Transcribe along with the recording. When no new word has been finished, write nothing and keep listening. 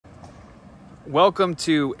Welcome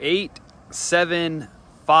to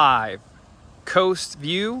 875 Coast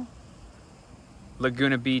View,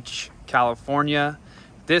 Laguna Beach, California.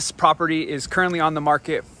 This property is currently on the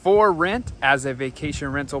market for rent as a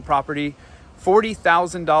vacation rental property,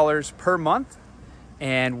 $40,000 per month.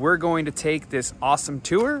 And we're going to take this awesome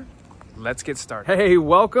tour. Let's get started. Hey,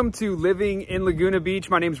 welcome to Living in Laguna Beach.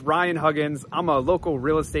 My name's Ryan Huggins. I'm a local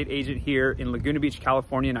real estate agent here in Laguna Beach,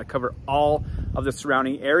 California, and I cover all of the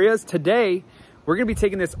surrounding areas. Today, we're gonna be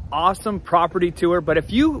taking this awesome property tour, but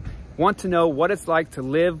if you want to know what it's like to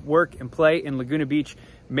live, work, and play in Laguna Beach,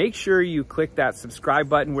 make sure you click that subscribe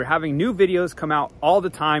button. We're having new videos come out all the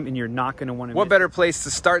time and you're not gonna wanna miss. What better place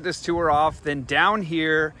to start this tour off than down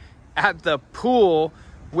here at the pool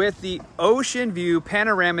with the ocean view,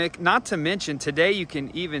 panoramic, not to mention today you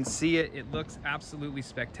can even see it. It looks absolutely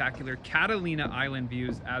spectacular. Catalina Island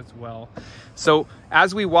views as well. So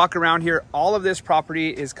as we walk around here, all of this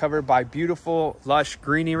property is covered by beautiful, lush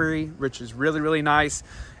greenery, which is really, really nice.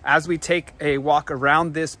 As we take a walk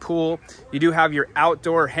around this pool, you do have your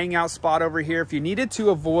outdoor hangout spot over here. If you needed to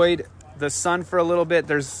avoid the sun for a little bit,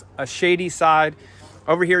 there's a shady side.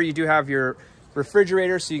 Over here, you do have your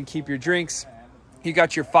refrigerator so you can keep your drinks. You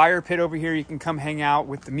got your fire pit over here. You can come hang out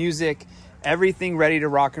with the music, everything ready to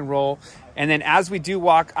rock and roll. And then as we do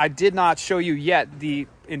walk, I did not show you yet the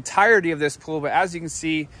entirety of this pool, but as you can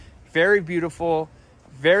see, very beautiful,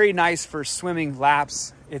 very nice for swimming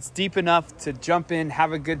laps. It's deep enough to jump in,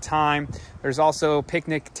 have a good time. There's also a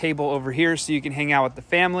picnic table over here so you can hang out with the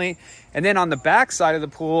family. And then on the back side of the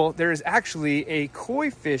pool, there is actually a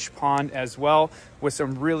koi fish pond as well with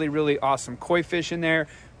some really, really awesome koi fish in there,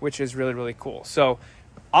 which is really, really cool. So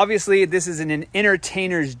obviously this is an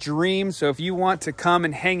entertainer's dream. So if you want to come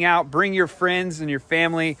and hang out, bring your friends and your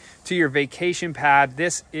family to your vacation pad,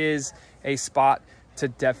 this is a spot to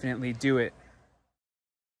definitely do it.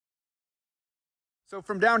 So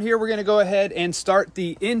from down here, we're gonna go ahead and start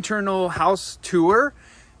the internal house tour.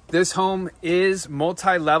 This home is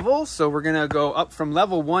multi-level. So we're gonna go up from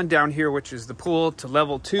level 1 down here, which is the pool, to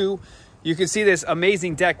level 2. You can see this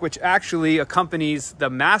amazing deck, which actually accompanies the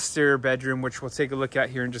master bedroom, which we'll take a look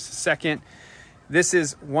at here in just a second. This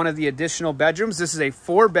is one of the additional bedrooms. This is a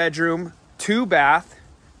 4-bedroom, 2-bath,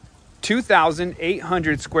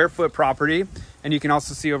 2,800 square foot property. And you can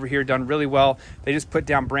also see over here done really well. They just put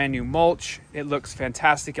down brand new mulch. It looks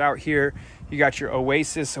fantastic out here. You got your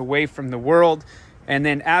oasis away from the world. And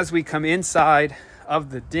then as we come inside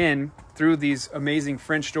of the den through these amazing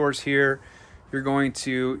French doors here, you're going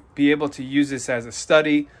to be able to use this as a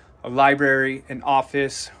study, a library, an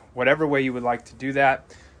office, whatever way you would like to do that.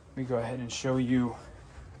 Let me go ahead and show you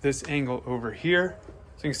this angle over here.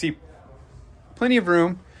 So you can see plenty of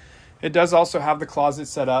room. It does also have the closet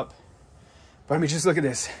set up. But I mean, just look at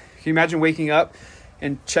this. Can you imagine waking up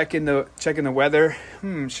and checking the weather?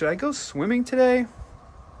 Should I go swimming today?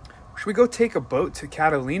 Should we go take a boat to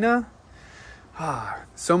Catalina?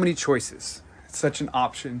 So many choices. It's such an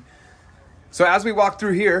option. So as we walk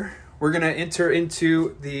through here, we're gonna enter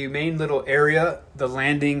into the main little area, the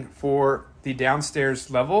landing for the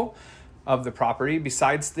downstairs level of the property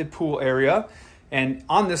besides the pool area. And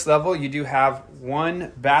on this level, you do have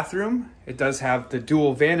one bathroom. It does have the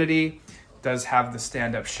dual vanity, does have the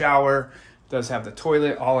stand-up shower, does have the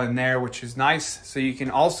toilet all in there, which is nice. So you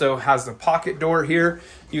can also, has the pocket door here.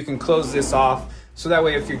 You can close this off. So that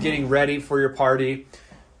way, if you're getting ready for your party,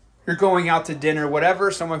 you're going out to dinner,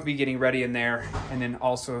 whatever, someone could be getting ready in there and then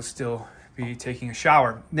also still be taking a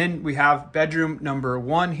shower. Then we have bedroom number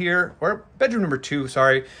 1 here, or bedroom number 2,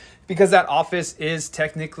 sorry, because that office is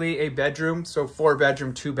technically a bedroom. So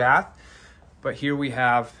 4-bedroom, 2-bath. But here we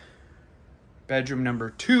have bedroom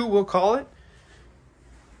number 2, we'll call it.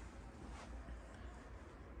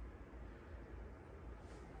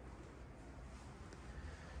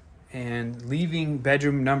 And leaving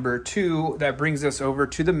bedroom number 2, that brings us over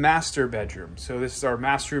to the master bedroom. So this is our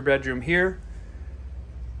master bedroom here.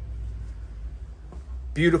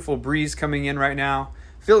 Beautiful breeze coming in right now.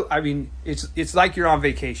 It's like you're on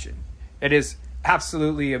vacation. It is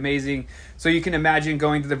absolutely amazing. So you can imagine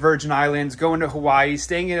going to the Virgin Islands, going to Hawaii,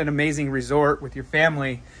 staying at an amazing resort with your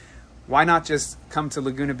family. Why not just come to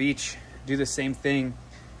Laguna Beach, do the same thing,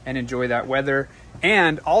 and enjoy that weather?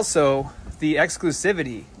 And also the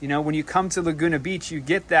exclusivity. You know, when you come to Laguna Beach, you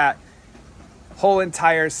get that whole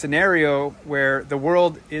entire scenario where the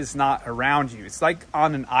world is not around you. It's like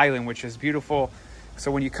on an island, which is beautiful. So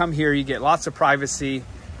when you come here, you get lots of privacy.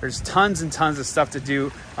 There's tons and tons of stuff to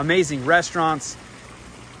do. Amazing restaurants.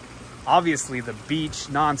 Obviously the beach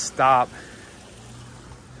nonstop.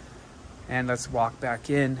 And let's walk back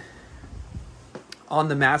in. On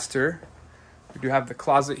the master, we do have the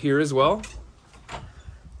closet here as well.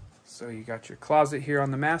 So you got your closet here on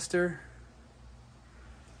the master.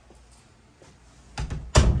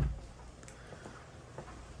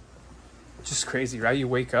 Just crazy, right? You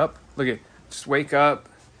wake up, just wake up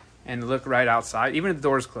and look right outside. Even if the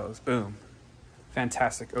door's closed, boom.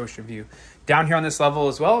 Fantastic ocean view. Down here on this level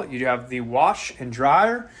as well, you have the wash and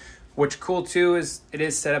dryer, which cool too is it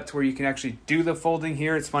is set up to where you can actually do the folding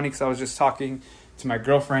here. It's funny because I was just talking to my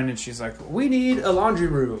girlfriend and she's like, we need a laundry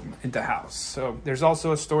room in the house. So there's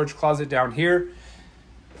also a storage closet down here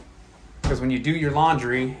because when you do your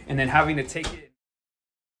laundry and then having to take it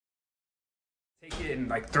and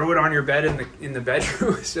like throw it on your bed in the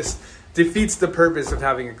bedroom, it just defeats the purpose of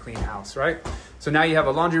having a clean house, right? So now you have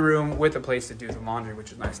a laundry room with a place to do the laundry,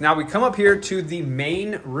 which is nice. Now we come up here to the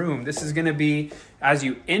main room. This is gonna be, as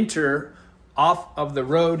you enter off of the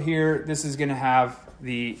road here, this is gonna have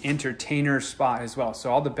the entertainer spot as well.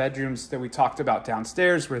 So all the bedrooms that we talked about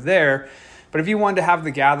downstairs were there. But if you wanted to have the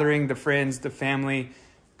gathering, the friends, the family,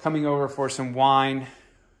 coming over for some wine,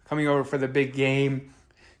 coming over for the big game,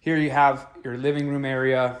 here you have your living room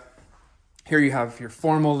area. Here you have your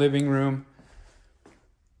formal living room.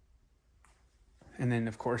 And then,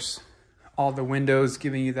 of course, all the windows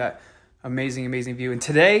giving you that amazing, amazing view. And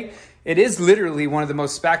today, it is literally one of the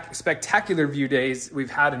most spectacular view days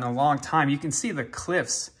we've had in a long time. You can see the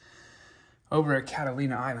cliffs over at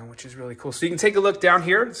Catalina Island, which is really cool. So you can take a look down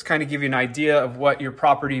here. Just kind of give you an idea of what your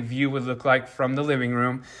property view would look like from the living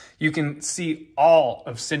room. You can see all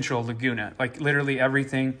of Central Laguna, like literally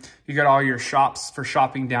everything. You got all your shops for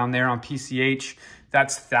shopping down there on PCH.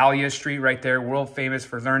 That's Thalia Street right there, world famous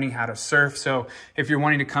for learning how to surf. So if you're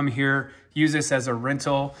wanting to come here, use this as a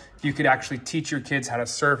rental. You could actually teach your kids how to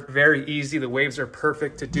surf very easy. The waves are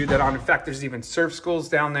perfect to do that on. In fact, there's even surf schools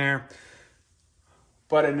down there.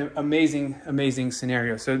 But an amazing, amazing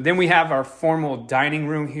scenario. So then we have our formal dining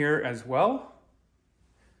room here as well.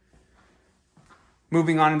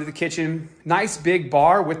 Moving on into the kitchen. Nice big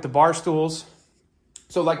bar with the bar stools.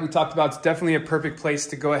 So like we talked about, it's definitely a perfect place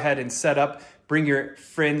to go ahead and set up. Bring your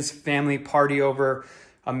friends, family, party over.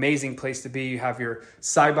 Amazing place to be. You have your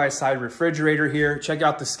side-by-side refrigerator here. Check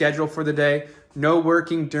out the schedule for the day. No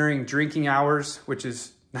working during drinking hours, which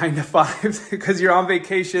is 9 to 5 because you're on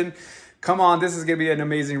vacation. Come on, this is gonna be an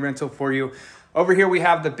amazing rental for you. Over here, we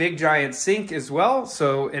have the big giant sink as well.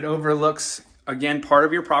 So it overlooks, again, part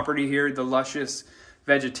of your property here, the luscious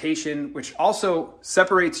vegetation, which also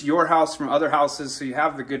separates your house from other houses. So you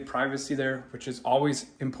have the good privacy there, which is always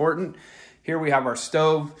important. Here we have our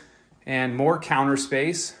stove and more counter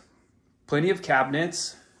space, plenty of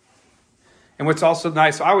cabinets. And what's also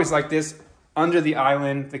nice, I always like this, under the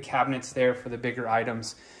island, the cabinets there for the bigger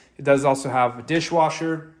items. It does also have a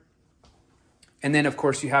dishwasher. And then, of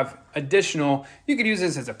course, you have additional, you could use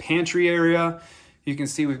this as a pantry area. You can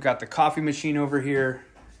see we've got the coffee machine over here.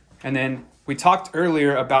 And then we talked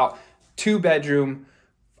earlier about 2-bedroom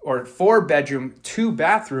or 4-bedroom,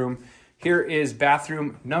 2-bathroom. Here is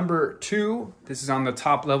bathroom number 2. This is on the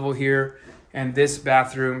top level here. And this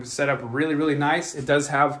bathroom set up really, really nice. It does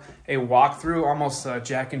have a walkthrough, almost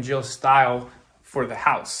Jack and Jill style for the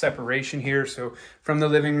house separation here. So from the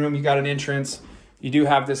living room, you got an entrance. You do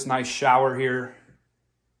have this nice shower here.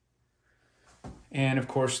 And of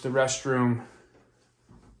course the restroom.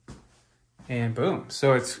 And boom.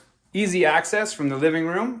 So it's easy access from the living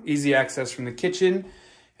room, easy access from the kitchen.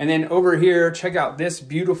 And then over here, check out this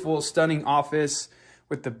beautiful, stunning office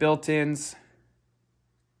with the built-ins.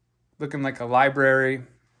 Looking like a library.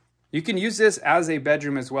 You can use this as a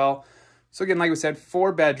bedroom as well. So again, like we said,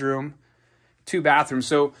 4-bedroom, 2-bathroom.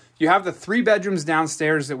 So you have the 3 bedrooms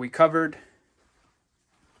downstairs that we covered.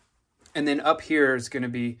 And then up here is going to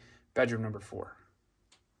be bedroom number 4.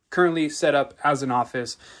 Currently set up as an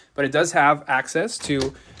office, but it does have access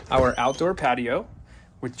to our outdoor patio,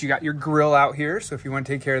 which you got your grill out here. So if you want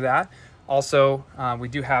to take care of that. Also, we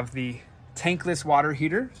do have the tankless water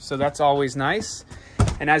heater. So that's always nice.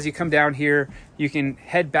 And as you come down here, you can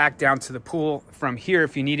head back down to the pool from here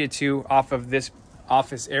if you needed to off of this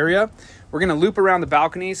office area. We're going to loop around the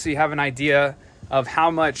balcony so you have an idea of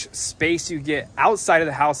how much space you get outside of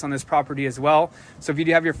the house on this property as well. So if you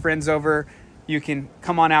do have your friends over, you can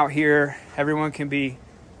come on out here. Everyone can be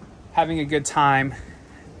having a good time,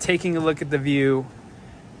 taking a look at the view.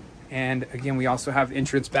 And again, we also have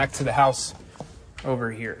entrance back to the house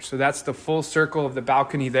over here. So that's the full circle of the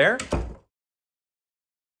balcony there.